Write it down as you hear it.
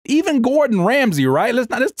even Gordon Ramsay, right?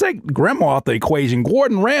 Let's take grandma out the equation.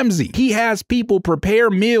 Gordon Ramsay, he has people prepare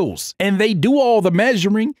meals and they do all the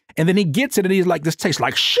measuring. And then he gets it and he's like, this tastes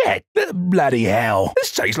like shit. Bloody hell.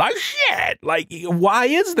 This tastes like shit. Like, why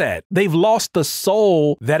is that? They've lost the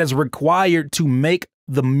soul that is required to make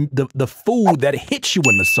the food that hits you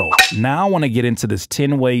in the soul. Now I want to get into this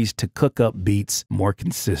 10 ways to cook up beats more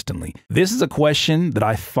consistently. This is a question that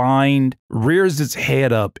I find rears its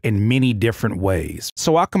head up in many different ways.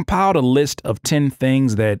 So I compiled a list of 10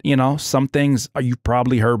 things that, you know, some things you've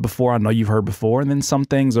probably heard before. I know you've heard before. And then some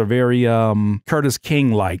things are very Curtis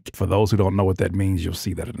King-like. For those who don't know what that means, you'll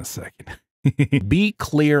see that in a second. Be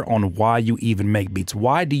clear on why you even make beats.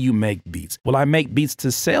 Why do you make beats? Well, I make beats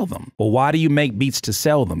to sell them. Well, why do you make beats to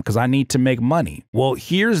sell them? Because I need to make money. Well,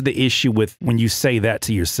 here's the issue with when you say that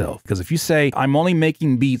to yourself. Because if you say, I'm only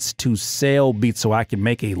making beats to sell beats so I can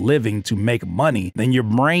make a living to make money, then your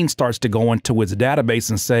brain starts to go into its database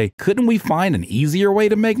and say, couldn't we find an easier way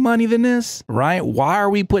to make money than this? Right? Why are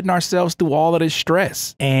we putting ourselves through all of this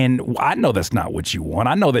stress? And I know that's not what you want.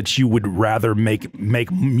 I know that you would rather make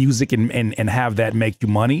music and have that make you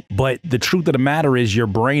money. But the truth of the matter is your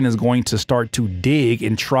brain is going to start to dig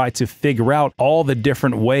and try to figure out all the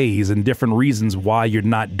different ways and different reasons why you're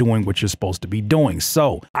not doing what you're supposed to be doing.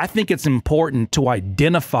 So I think it's important to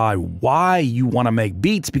identify why you want to make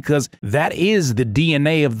beats, because that is the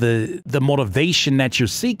DNA of the motivation that you're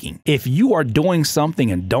seeking. If you are doing something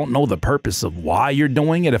and don't know the purpose of why you're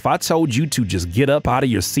doing it, if I told you to just get up out of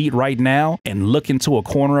your seat right now and look into a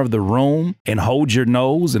corner of the room and hold your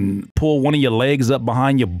nose and pull one of your legs up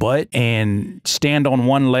behind your butt and stand on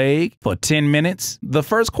one leg for 10 minutes, the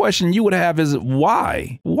first question you would have is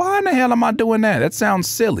why? Why in the hell am I doing that? That sounds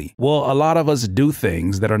silly. Well, a lot of us do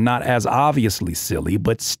things that are not as obviously silly,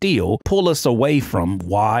 but still pull us away from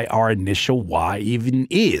why our initial why even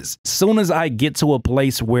is. Soon as I get to a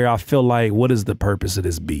place where I feel like, what is the purpose of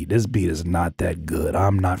this beat? This beat is not that good.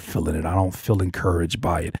 I'm not feeling it. I don't feel encouraged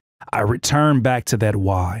by it. I return back to that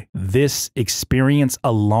why. This experience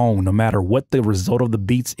alone, no matter what the result of the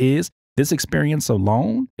beats is, this experience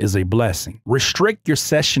alone is a blessing. Restrict your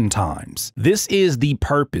session times. This is the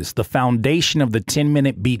purpose, the foundation of the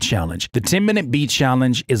 10-minute beat challenge. The 10-minute beat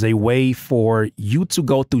challenge is a way for you to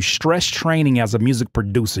go through stress training as a music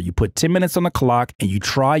producer. You put 10 minutes on the clock and you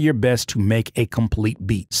try your best to make a complete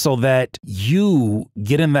beat so that you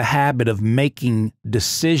get in the habit of making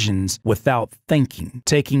decisions without thinking,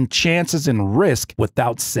 taking chances and risk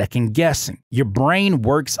without second guessing. Your brain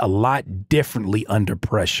works a lot differently under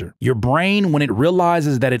pressure. Your brain, when it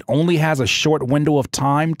realizes that it only has a short window of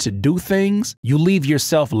time to do things, you leave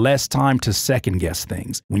yourself less time to second guess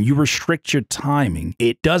things. When you restrict your timing,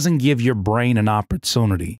 it doesn't give your brain an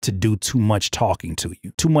opportunity to do too much talking to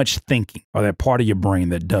you, too much thinking, or that part of your brain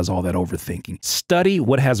that does all that overthinking. Study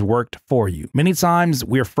what has worked for you. Many times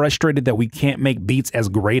we're frustrated that we can't make beats as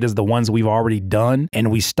great as the ones we've already done, and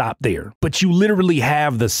we stop there. But you literally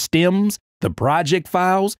have the stems, the project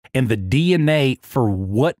files, and the DNA for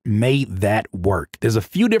what made that work. There's a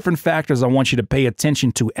few different factors I want you to pay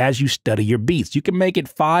attention to as you study your beats. You can make it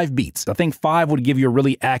 5 beats. I think 5 would give you a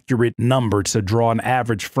really accurate number to draw an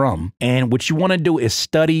average from. And what you want to do is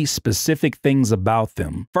study specific things about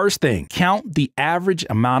them. First thing, count the average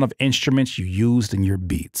amount of instruments you used in your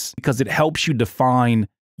beats, because it helps you define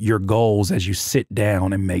your goals as you sit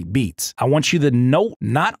down and make beats. I want you to note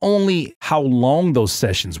not only how long those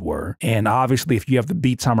sessions were, and obviously if you have the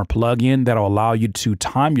BeatTimer plugin, that'll allow you to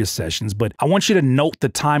time your sessions, but I want you to note the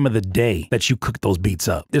time of the day that you cook those beats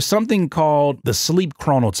up. There's something called the sleep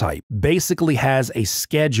chronotype. Basically has a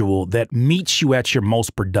schedule that meets you at your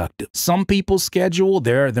most productive. Some people's schedule,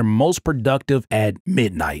 they're most productive at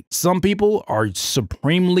midnight. Some people are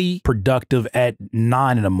supremely productive at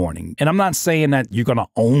 9 in the morning. And I'm not saying that you're gonna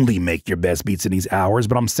only make your best beats in these hours,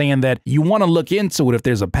 but I'm saying that you want to look into it if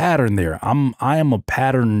there's a pattern there. I am a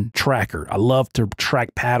pattern tracker. I love to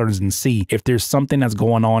track patterns and see if there's something that's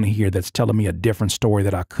going on here that's telling me a different story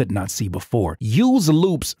that I could not see before. Use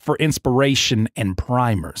loops for inspiration and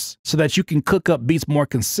primers so that you can cook up beats more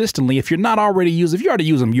consistently. If you're not already using, if you already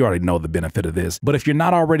use them, you already know the benefit of this. But if you're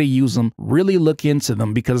not already using them, really look into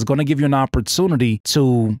them, because it's going to give you an opportunity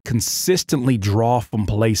to consistently draw from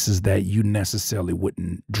places that you necessarily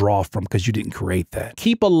wouldn't draw from because you didn't create that.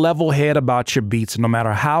 Keep a level head about your beats no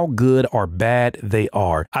matter how good or bad they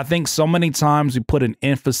are. I think so many times we put an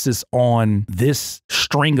emphasis on this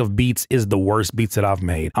string of beats is the worst beats that I've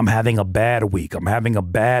made. I'm having a bad week. I'm having a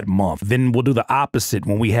bad month. Then we'll do the opposite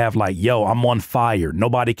when we have like, yo, I'm on fire.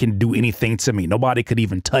 Nobody can do anything to me. Nobody could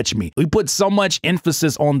even touch me. We put so much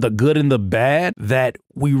emphasis on the good and the bad that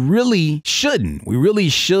we really shouldn't. We really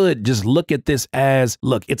should just look at this as,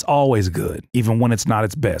 look, it's always good, even when it's not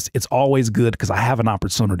its best. It's always good because I have an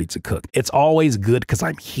opportunity to cook. It's always good because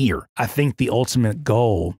I'm here. I think the ultimate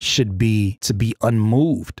goal should be to be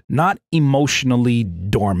unmoved, not emotionally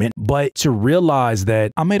dormant, but to realize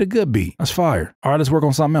that I made a good beat. That's fire. All right, let's work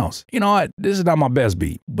on something else. You know what? This is not my best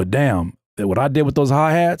beat, but damn, what I did with those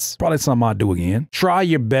hi-hats, probably something I'll do again. Try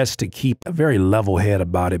your best to keep a very level head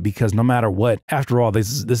about it, because no matter what, after all,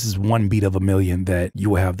 this is one beat of a million that you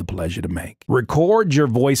will have the pleasure to make. Record your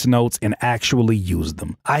voice notes and actually use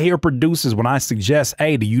them. I hear producers when I suggest,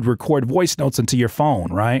 hey, do you record voice notes into your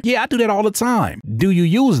phone, right? Yeah, I do that all the time. Do you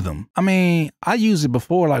use them? I mean, I used it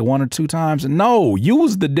before like 1 or 2 times. No,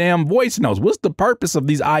 use the damn voice notes. What's the purpose of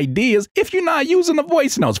these ideas if you're not using the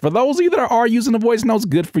voice notes? For those of you that are using the voice notes,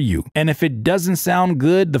 good for you. And if it doesn't sound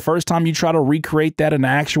good the first time you try to recreate that in an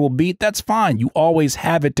actual beat, that's fine. You always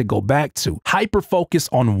have it to go back to. Hyper focus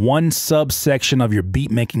on one subsection of your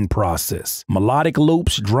beat making process. Melodic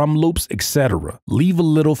loops, drum loops, etc. Leave a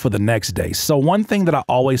little for the next day. So one thing that I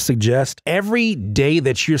always suggest, every day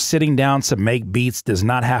that you're sitting down to make beats does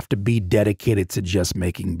not have to be dedicated to just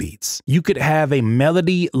making beats. You could have a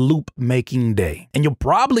melody loop making day, and you'll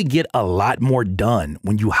probably get a lot more done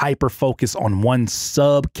when you hyper focus on one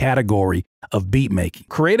subcategory of beat making.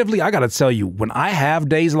 Creatively, I gotta tell you, when I have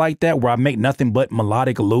days like that where I make nothing but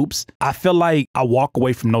melodic loops, I feel like I walk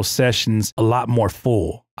away from those sessions a lot more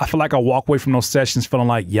full. I feel like I walk away from those sessions feeling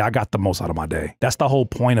like, yeah, I got the most out of my day. That's the whole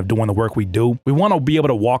point of doing the work we do. We want to be able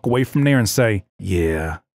to walk away from there and say,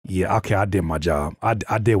 yeah, okay, I did my job.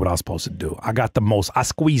 I did what I was supposed to do. I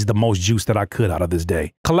squeezed the most juice that I could out of this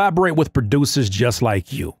day. Collaborate with producers just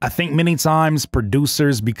like you. I think many times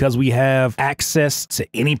producers, because we have access to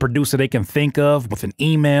any producer they can think of with an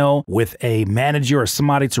email, with a manager or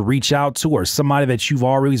somebody to reach out to, or somebody that you've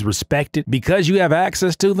always respected, because you have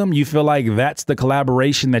access to them, you feel like that's the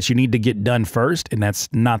collaboration that you need to get done first, and that's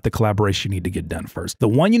not the collaboration you need to get done first. The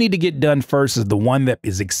one you need to get done first is the one that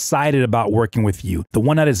is excited about working with you, the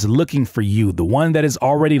one that is looking for you, the one that is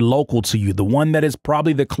already local to you, the one that is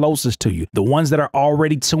probably the closest to you, the ones that are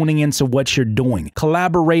already tuning into what you're doing.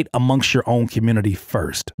 Collaborate amongst your own community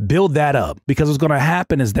first. Build that up, because what's going to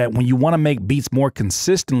happen is that when you want to make beats more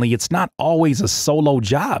consistently, it's not always a solo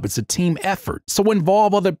job. It's a team effort. So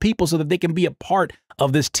involve other people so that they can be a part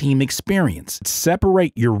of this team experience.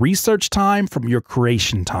 Separate your research time from your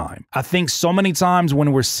creation time. I think so many times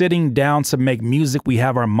when we're sitting down to make music, we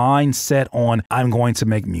have our mind set on, I'm going to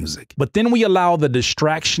make music. But then we allow the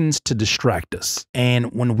distractions to distract us.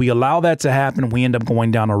 And when we allow that to happen, we end up going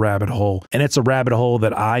down a rabbit hole. And it's a rabbit hole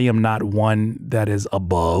that I am not one that is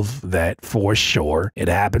above that, for sure. It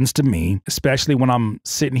happens to me, especially when I'm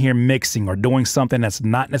sitting here mixing or doing something that's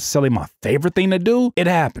not necessarily my favorite thing to do. It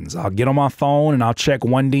happens. I'll get on my phone and I'll check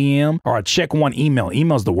one DM or I check one email.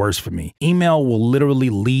 Email's the worst for me. Email will literally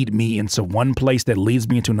lead me into one place that leads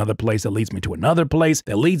me into another place that leads me to another place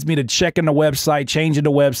that leads me to checking the website, changing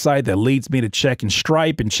the website, that leads me to checking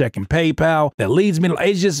Stripe and checking PayPal, that leads me to,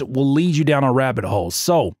 it just will lead you down a rabbit hole.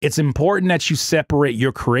 So it's important that you separate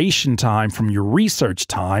your creation time from your research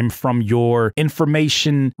time, from your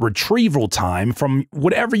information retrieval time, from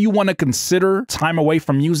whatever you want to consider time away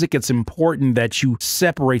from music. It's important that you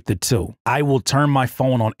separate the two. I will turn my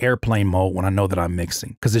phone on airplane mode when I know that I'm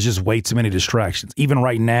mixing, because there's just way too many distractions. Even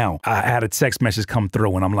right now, I had a text message come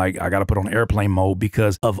through and I'm like, I got to put on airplane mode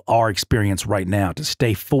because of our experience right now. To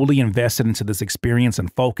stay fully invested into this experience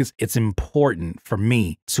and focus, it's important for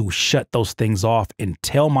me to shut those things off and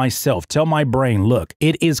tell myself, tell my brain, look,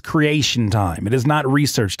 it is creation time. It is not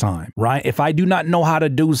research time, right? If I do not know how to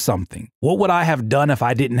do something, what would I have done if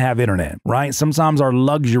I didn't have internet, right? Sometimes our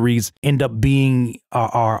luxuries end up being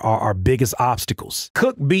our biggest obstacles.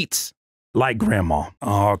 Cook beats like grandma.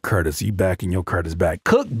 Oh, Curtis, you back in your Curtis back.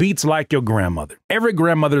 Cook beats like your grandmother. Every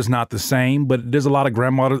grandmother is not the same, but there's a lot of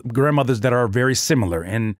grandmothers that are very similar.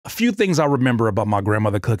 And a few things I remember about my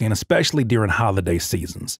grandmother cooking, especially during holiday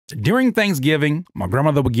seasons. During Thanksgiving, my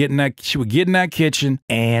grandmother would get in that kitchen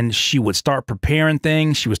and she would start preparing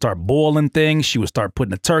things. She would start boiling things. She would start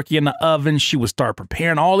putting the turkey in the oven. She would start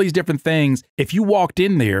preparing all these different things. If you walked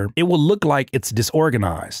in there, it would look like it's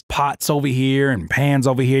disorganized. Pots over here and pans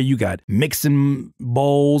over here. You got mixing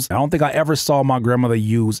bowls. I don't think I ever saw my grandmother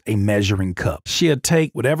use a measuring cup. She'd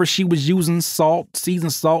take whatever she was using, salt,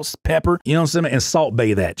 seasoned salt, pepper, you know what I'm saying, and salt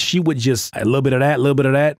bay that. She would just, a little bit of that, a little bit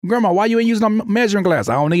of that. Grandma, why you ain't using a measuring glass?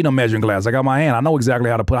 I don't need no measuring glass. I got my hand. I know exactly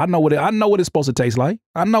how to put it. I know what it's supposed to taste like.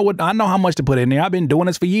 I know how much to put in there. I've been doing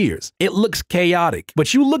this for years. It looks chaotic,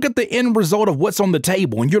 but you look at the end result of what's on the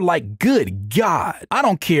table and you're like, good God, I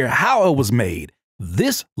don't care how it was made.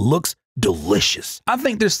 This looks delicious. I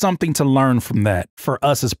think there's something to learn from that for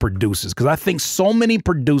us as producers, because I think so many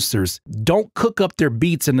producers don't cook up their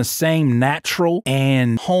beats in the same natural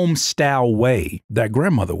and home style way that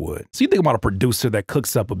grandmother would. So you think about a producer that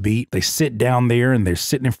cooks up a beat, they sit down there and they're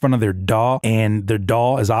sitting in front of their DAW, and their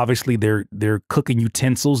DAW is obviously their cooking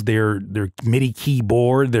utensils, their MIDI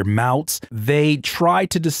keyboard, their mounts. They try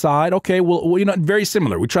to decide, okay, well, you know, very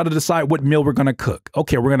similar. We try to decide what meal we're going to cook.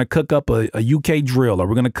 Okay, we're going to cook up a UK drill, or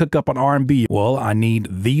we're going to cook up an R&B. Well, I need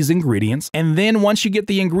these ingredients. And then once you get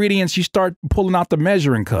the ingredients, you start pulling out the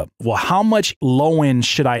measuring cup. Well, how much low end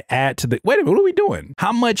should I add to the, wait a minute, what are we doing?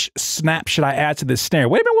 How much snap should I add to this snare?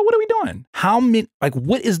 Wait a minute, what are we doing? How many, like,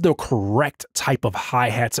 what is the correct type of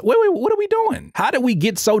hi-hats? Wait, what are we doing? How did we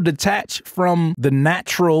get so detached from the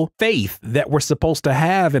natural faith that we're supposed to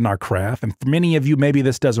have in our craft? And for many of you, maybe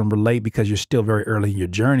this doesn't relate because you're still very early in your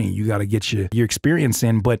journey. You got to get your experience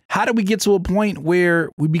in. But how do we get to a point where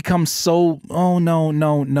we become so, oh,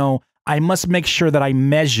 no, I must make sure that I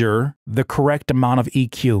measure the correct amount of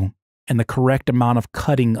EQ and the correct amount of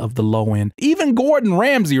cutting of the low end? Even Gordon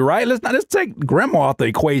Ramsay, right? Let's take grandma out the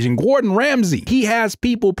equation. Gordon Ramsay, he has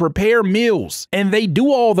people prepare meals and they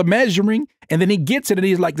do all the measuring, and then he gets it and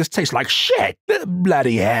he's like, this tastes like shit.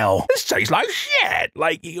 Bloody hell. This tastes like shit.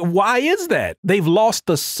 Like, why is that? They've lost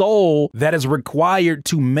the soul that is required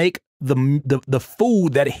to make the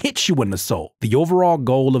food that hits you in the soul. The overall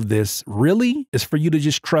goal of this really is for you to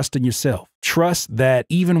just trust in yourself. Trust that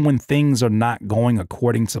even when things are not going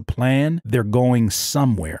according to plan, they're going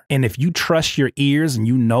somewhere. And if you trust your ears and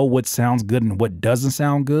you know what sounds good and what doesn't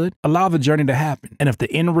sound good, allow the journey to happen. And if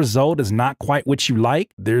the end result is not quite what you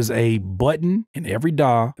like, there's a button in every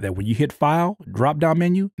DAW that when you hit File, drop down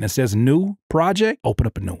menu, and it says New Project, open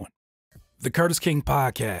up a new one. The Curtis King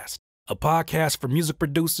Podcast, a podcast for music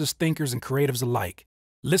producers, thinkers, and creatives alike.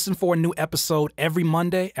 Listen for a new episode every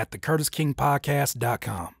Monday at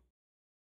thecurtiskingpodcast.com.